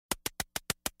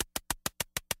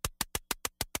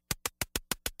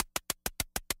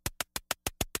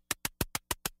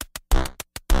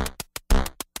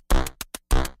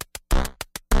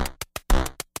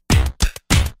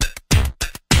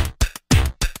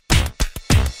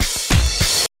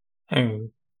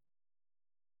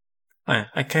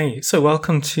Okay, so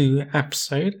welcome to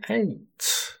episode 8.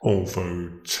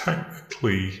 Although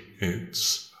technically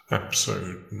it's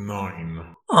episode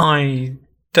 9. I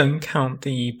don't count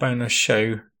the bonus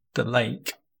show, The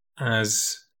Lake,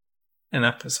 as an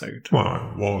episode. Well,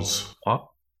 it was. What?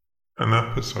 An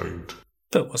episode.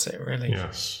 But was it really?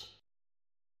 Yes.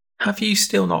 Have you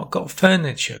still not got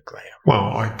furniture, Graham?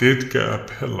 Well, I did get a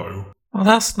pillow. Well,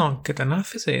 that's not good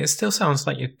enough, is it? It still sounds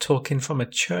like you're talking from a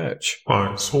church.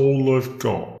 Well, it's all I've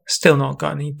got. Still not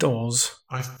got any doors.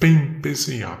 I've been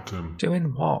busy, Adam.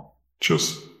 Doing what?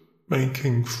 Just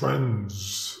making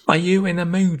friends. Are you in a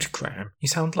mood, Graham? You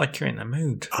sound like you're in a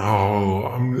mood. Oh,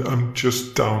 I'm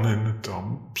just down in the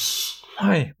dumps.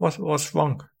 Why? What's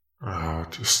wrong?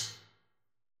 Just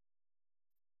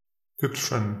good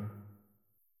friend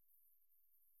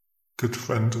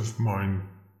of mine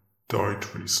died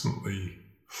recently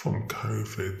from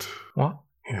COVID. What?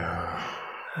 Yeah.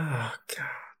 Oh, God.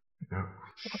 Yeah.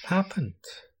 What happened?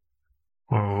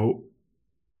 Well,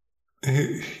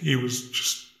 he was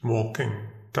just walking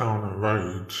down a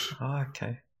road. Oh,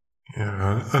 okay.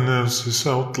 Yeah, and there was this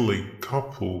elderly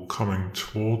couple coming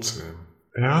towards him.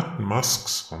 They had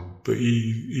masks on, but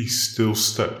he still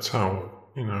stepped out,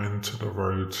 into the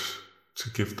road to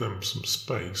give them some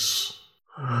space.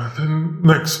 Then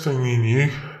next thing he knew,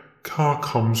 car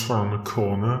comes round the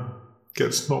corner,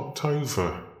 gets knocked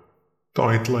over,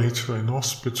 died later in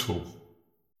hospital.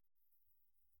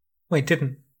 Wait, he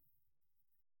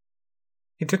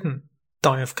didn't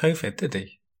die of COVID, did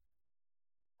he?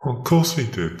 Well, of course he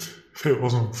did. If it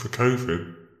wasn't for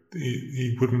COVID,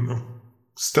 he wouldn't have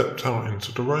stepped out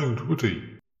into the road, would he?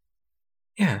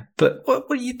 Yeah, but what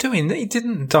are you doing? He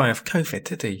didn't die of COVID,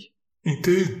 did he? He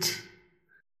did.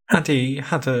 Had he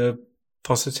had a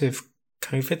positive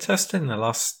COVID test in the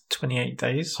last 28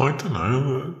 days? I don't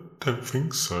know. I don't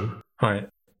think so. Right.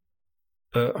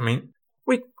 But,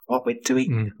 what we're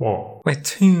doing? What? We're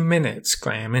 2 minutes,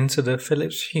 Graham, into the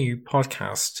Philips Hue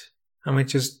podcast, and we're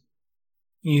just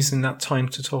using that time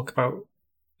to talk about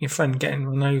your friend getting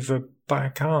run over by a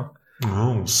car.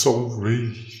 Oh,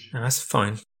 sorry. No, that's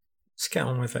fine. Let's get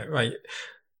on with it. Right.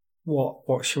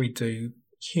 What should we do?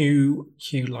 Hue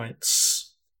Lights.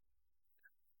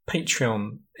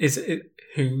 Patreon. Is it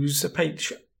who's a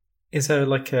Patreon? Is there a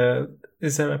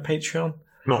Patreon?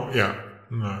 Not yet.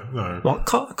 No. What?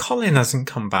 Colin hasn't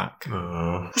come back.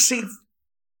 No. What's he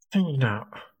doing out?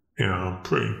 Yeah, I'm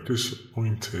pretty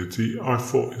disappointed. I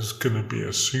thought he was going to be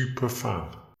a super fan.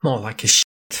 More like a shit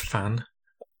fan.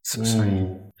 So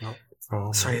sorry.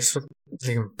 Oh. Sorry, it's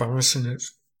really embarrassing.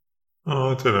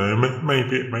 I don't know.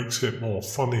 Maybe it makes it more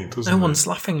funny, doesn't it? No one's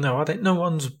laughing though. No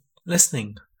one's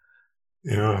listening.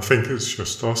 Yeah, I think it's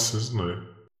just us, isn't it?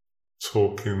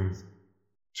 Talking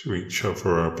to each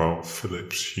other about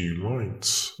Philips Hue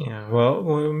lights. Yeah, well,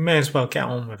 we may as well get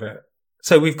on with it.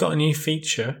 So we've got a new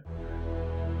feature.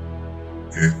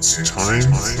 It's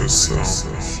time for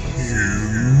some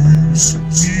Hue's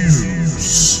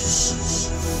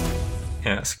News.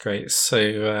 Yeah, that's great.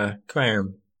 So,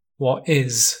 Graham, what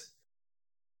is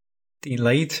the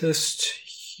latest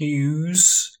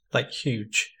Hue's, like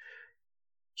huge?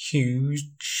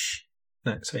 Huge?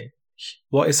 No, sorry.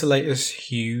 What is the latest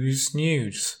Hue's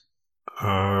news?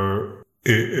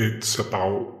 It's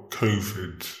about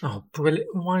COVID. Oh, brilliant.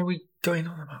 Why are we going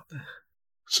on about this?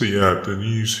 So yeah, the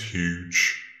news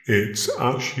huge. It's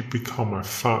actually become a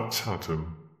fact,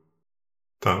 Adam,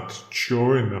 that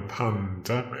during the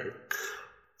pandemic,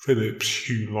 Philips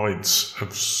Hue lights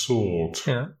have soared.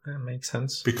 Yeah, that makes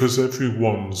sense. Because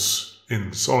everyone's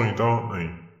inside, aren't they?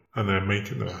 And they're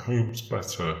making their homes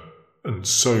better. And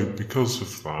so because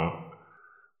of that,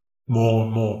 more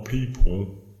and more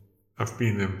people have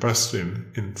been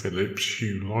investing in Philips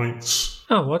Hue lights.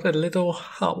 Oh, what a little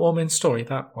heartwarming story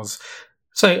that was.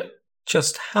 So,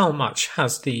 just how much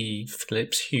has the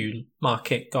Philips Hue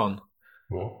market gone?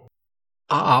 What?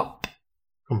 Up.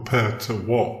 Compared to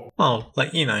what? Well,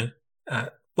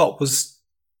 what was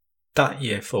that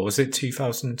year for? Was it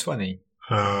 2020?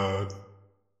 I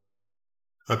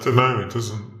don't know. It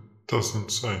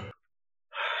doesn't say.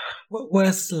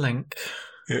 Where's the link?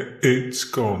 It's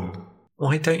gone.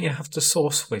 Why don't you have the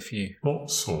source with you? What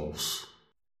source?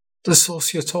 The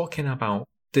source you're talking about.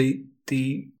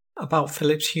 About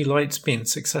Philips Hue lights being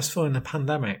successful in the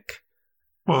pandemic.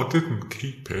 Well, I didn't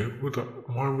keep it.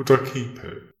 Why would I keep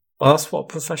it? Well, that's what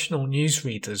professional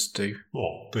newsreaders do.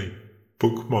 What? They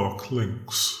bookmark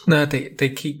links? No, they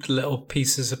keep little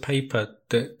pieces of paper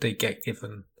that they get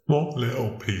given. What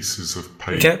little pieces of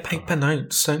paper? They get paper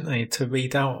notes, don't they, to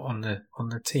read out on the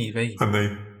TV. And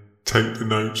they take the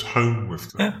notes home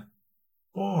with them? Yeah.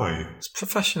 Why? It's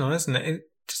professional, isn't it?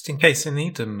 just in case they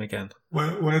need them again.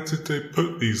 Where did they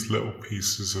put these little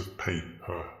pieces of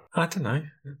paper? I don't know.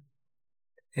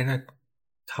 In a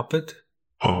cupboard?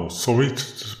 Oh, sorry to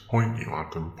disappoint you,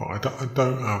 Adam, but I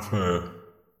don't have a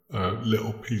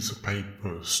little piece of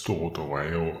paper stored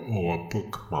away or a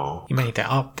bookmark. You made it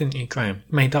up, didn't you, Graham?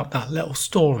 You made up that little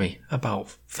story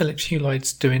about Philips Hue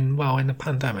lights doing well in the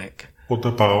pandemic. What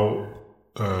about,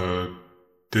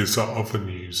 there's that other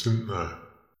news, isn't there?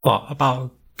 What,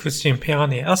 about Christian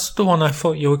Piani? That's the one I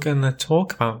thought you were going to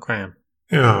talk about, Graham.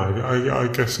 Yeah, I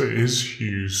guess it is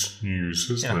Hugh's news,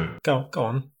 isn't it? Go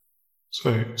on.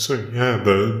 So yeah,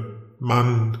 the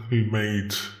man who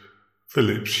made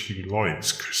Philips Hue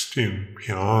lights, Christian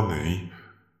Piani,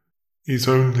 he's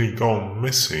only gone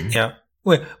missing. Yeah,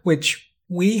 which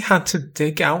we had to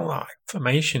dig out that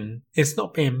information. It's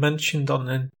not being mentioned on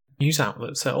the news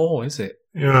outlets at all, is it?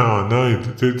 Yeah, I know.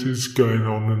 This is going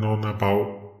on and on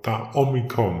about that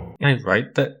Omicron. Yeah,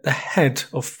 right. The head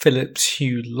of Philips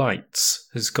Hue lights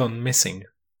has gone missing,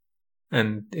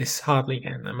 and it's hardly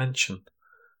getting a mention.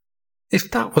 If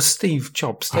that was Steve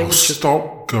Jobs, they would just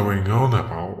stop going on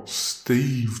about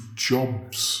Steve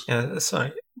Jobs. Yeah, that's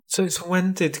right. So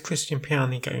when did Christian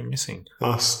Piani go missing?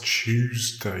 Last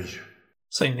Tuesday.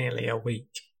 So nearly a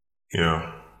week.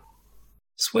 Yeah.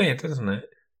 It's weird, isn't it?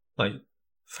 Like,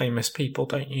 famous people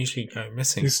don't usually go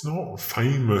missing. He's not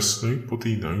famous.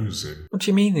 Nobody knows him. What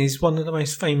do you mean? He's one of the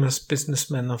most famous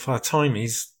businessmen of our time.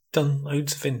 He's done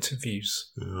loads of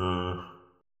interviews.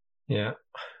 Yeah.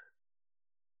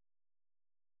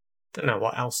 Don't know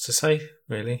what else to say,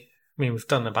 really. I mean, we've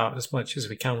done about as much as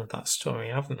we can with that story,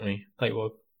 haven't we? Like,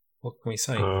 what can we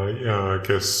say? Yeah, I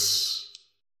guess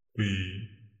we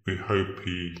hope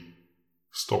he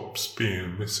stops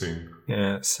being missing.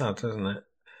 Yeah, it's sad, isn't it?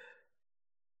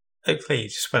 Hopefully he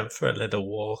just went for a little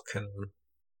walk and,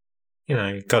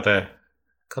 got a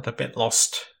bit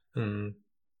lost and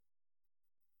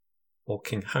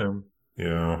walking home.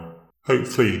 Yeah.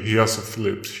 Hopefully he has a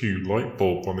Philips Hue light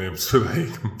bulb on him so that he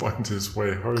can find his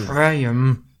way home.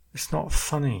 Graham, it's not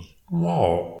funny.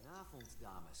 What?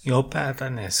 You're better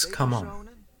than this, come on.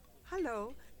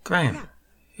 Hello. Graham,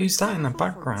 who's that in the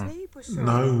background?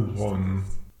 No one.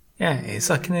 Yeah, it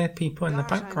is. I can hear people in the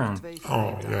background.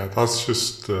 Oh, yeah, that's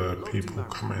just people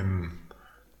coming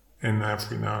in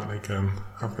every now and again,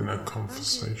 having a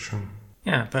conversation.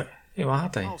 Yeah, but who are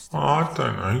they? Oh, I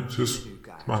don't know, just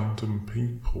random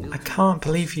people. I can't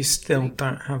believe you still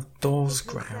don't have doors,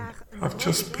 Graham. I've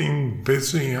just been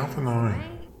busy, haven't I?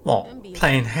 What,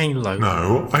 playing Halo?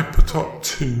 No, I put up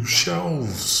 2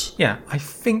 shelves. Yeah, I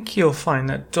think you'll find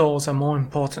that doors are more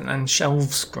important than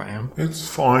shelves, Graham. It's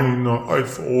fine,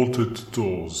 I've ordered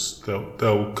doors.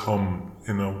 They'll come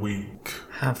in a week.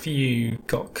 Have you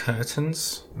got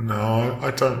curtains? No,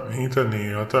 I don't need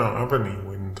any. I don't have any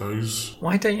windows.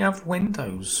 Why don't you have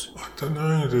windows? I don't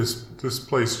know, this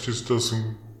place just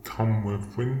doesn't come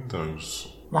with windows.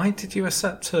 Why did you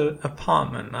accept an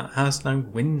apartment that has no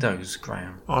windows,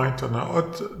 Graham? I don't know. I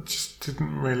just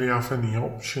didn't really have any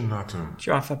option, Adam. Do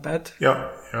you have a bed?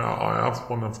 Yeah, I have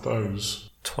one of those.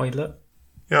 Toilet?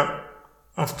 Yeah,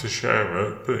 I have to share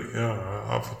it, but yeah,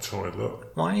 I have a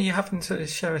toilet. Why are you having to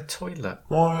share a toilet?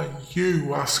 Why are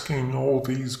you asking all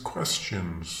these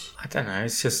questions? I don't know,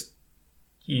 it's just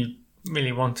you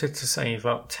really wanted to save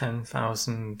up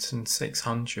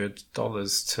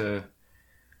 $10,600 to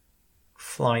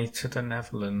fly to the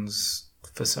Netherlands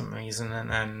for some reason,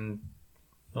 and then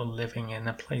you're living in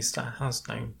a place that has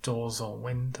no doors or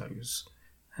windows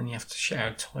and you have to share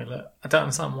a toilet. I don't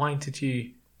understand, why did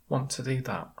you want to do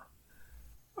that?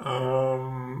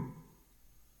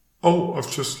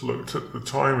 I've just looked at the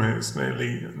time and it's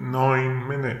nearly 9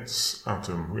 minutes,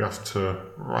 Adam. We have to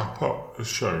wrap up the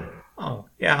show. Oh,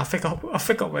 yeah, I forgot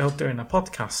we were doing a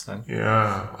podcast then.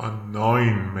 Yeah, a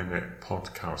 9-minute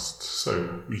podcast,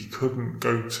 so we couldn't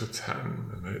go to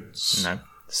 10 minutes. No,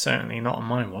 certainly not on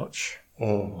my watch.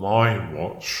 Or my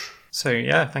watch. So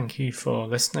yeah, thank you for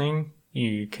listening.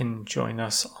 You can join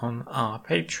us on our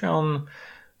Patreon,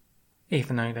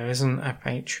 even though there isn't a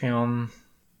Patreon.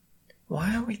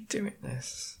 Why are we doing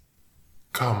this?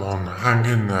 Come on, hang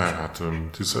in there,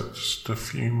 Adam. There's just a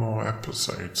few more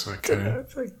episodes, okay?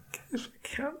 I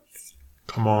can't.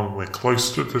 Come on, we're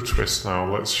close to the twist now.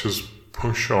 Let's just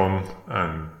push on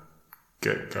and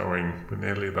get going. We're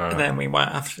nearly there. And then we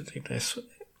won't have to do this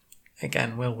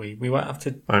again, will we? We won't have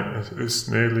to. No, it's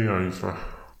nearly over.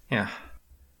 Yeah.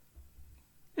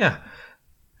 Yeah.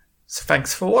 So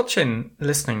thanks for watching,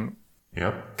 listening.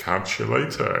 Yep, catch you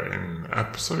later in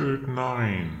episode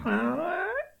 9.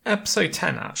 Episode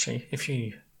 10, actually, if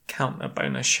you count the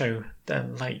bonus show, The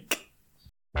Lake.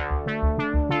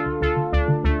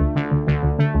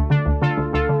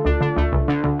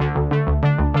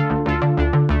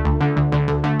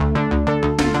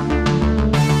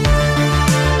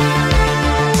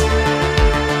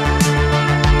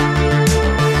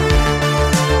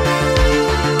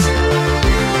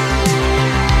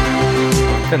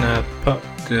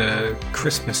 the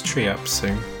Christmas tree up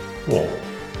soon. What?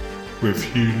 With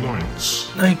Hue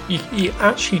lights? No, you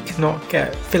actually cannot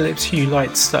get Philips Hue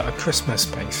lights that are Christmas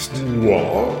based.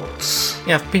 What?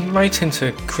 Yeah, I've been writing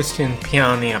to Christian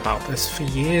Piani about this for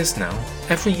years now.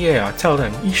 Every year I tell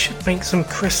them, you should make some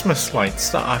Christmas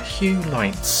lights that are Hue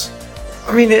lights.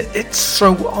 I mean, it's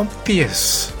so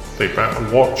obvious. They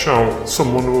better watch out,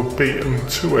 someone will beat them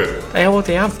to it. They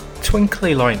already have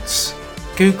twinkly lights.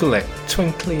 Google it,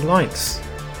 twinkly lights.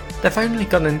 They've only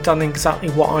gone and done exactly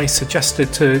what I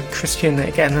suggested to Christian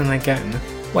again and again,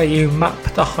 where you map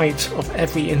the height of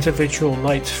every individual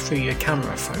light through your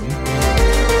camera phone.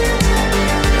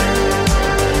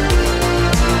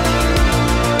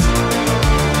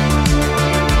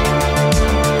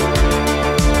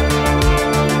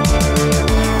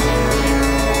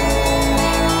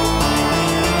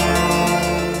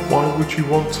 Why would you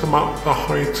want to map the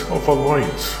height of a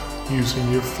light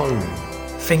using your phone?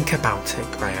 Think about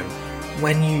it, Graham.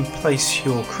 When you place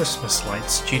your Christmas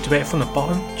lights, do you do it from the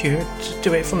bottom? Do you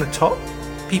do it from the top?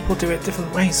 People do it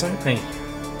different ways, don't they?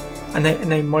 And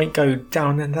they might go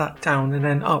down and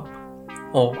then up.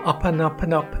 Or up and up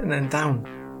and up and then down.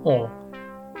 Or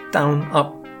down,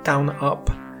 up.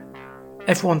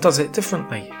 Everyone does it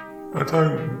differently. I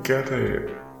don't get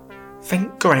it.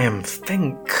 Think, Graham,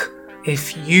 think.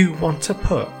 If you want to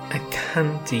put a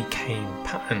candy cane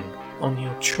pattern on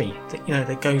your tree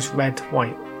that goes red,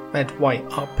 white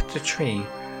up the tree,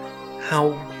 how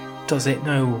does it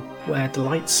know where the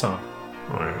lights are?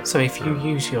 Right. So if you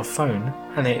use your phone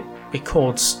and it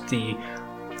records the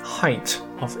height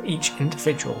of each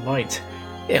individual light,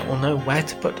 it will know where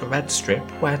to put the red strip,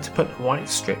 where to put the white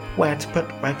strip, where to put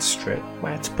the red strip,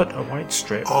 where to put the white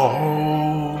strip.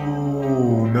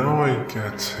 Oh, now I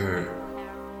get it.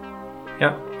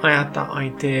 Yeah, I had that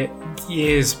idea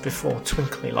years before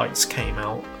twinkly lights came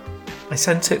out. I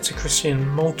sent it to Christian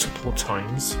multiple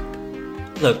times.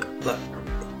 Look,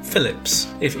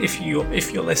 Philips, if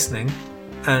you're listening,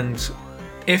 and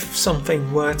if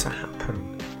something were to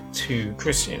happen to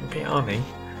Christian Piani,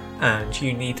 and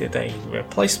you needed a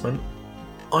replacement,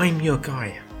 I'm your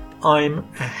guy. I'm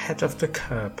ahead of the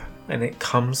curve when it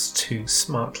comes to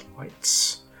smart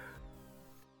lights.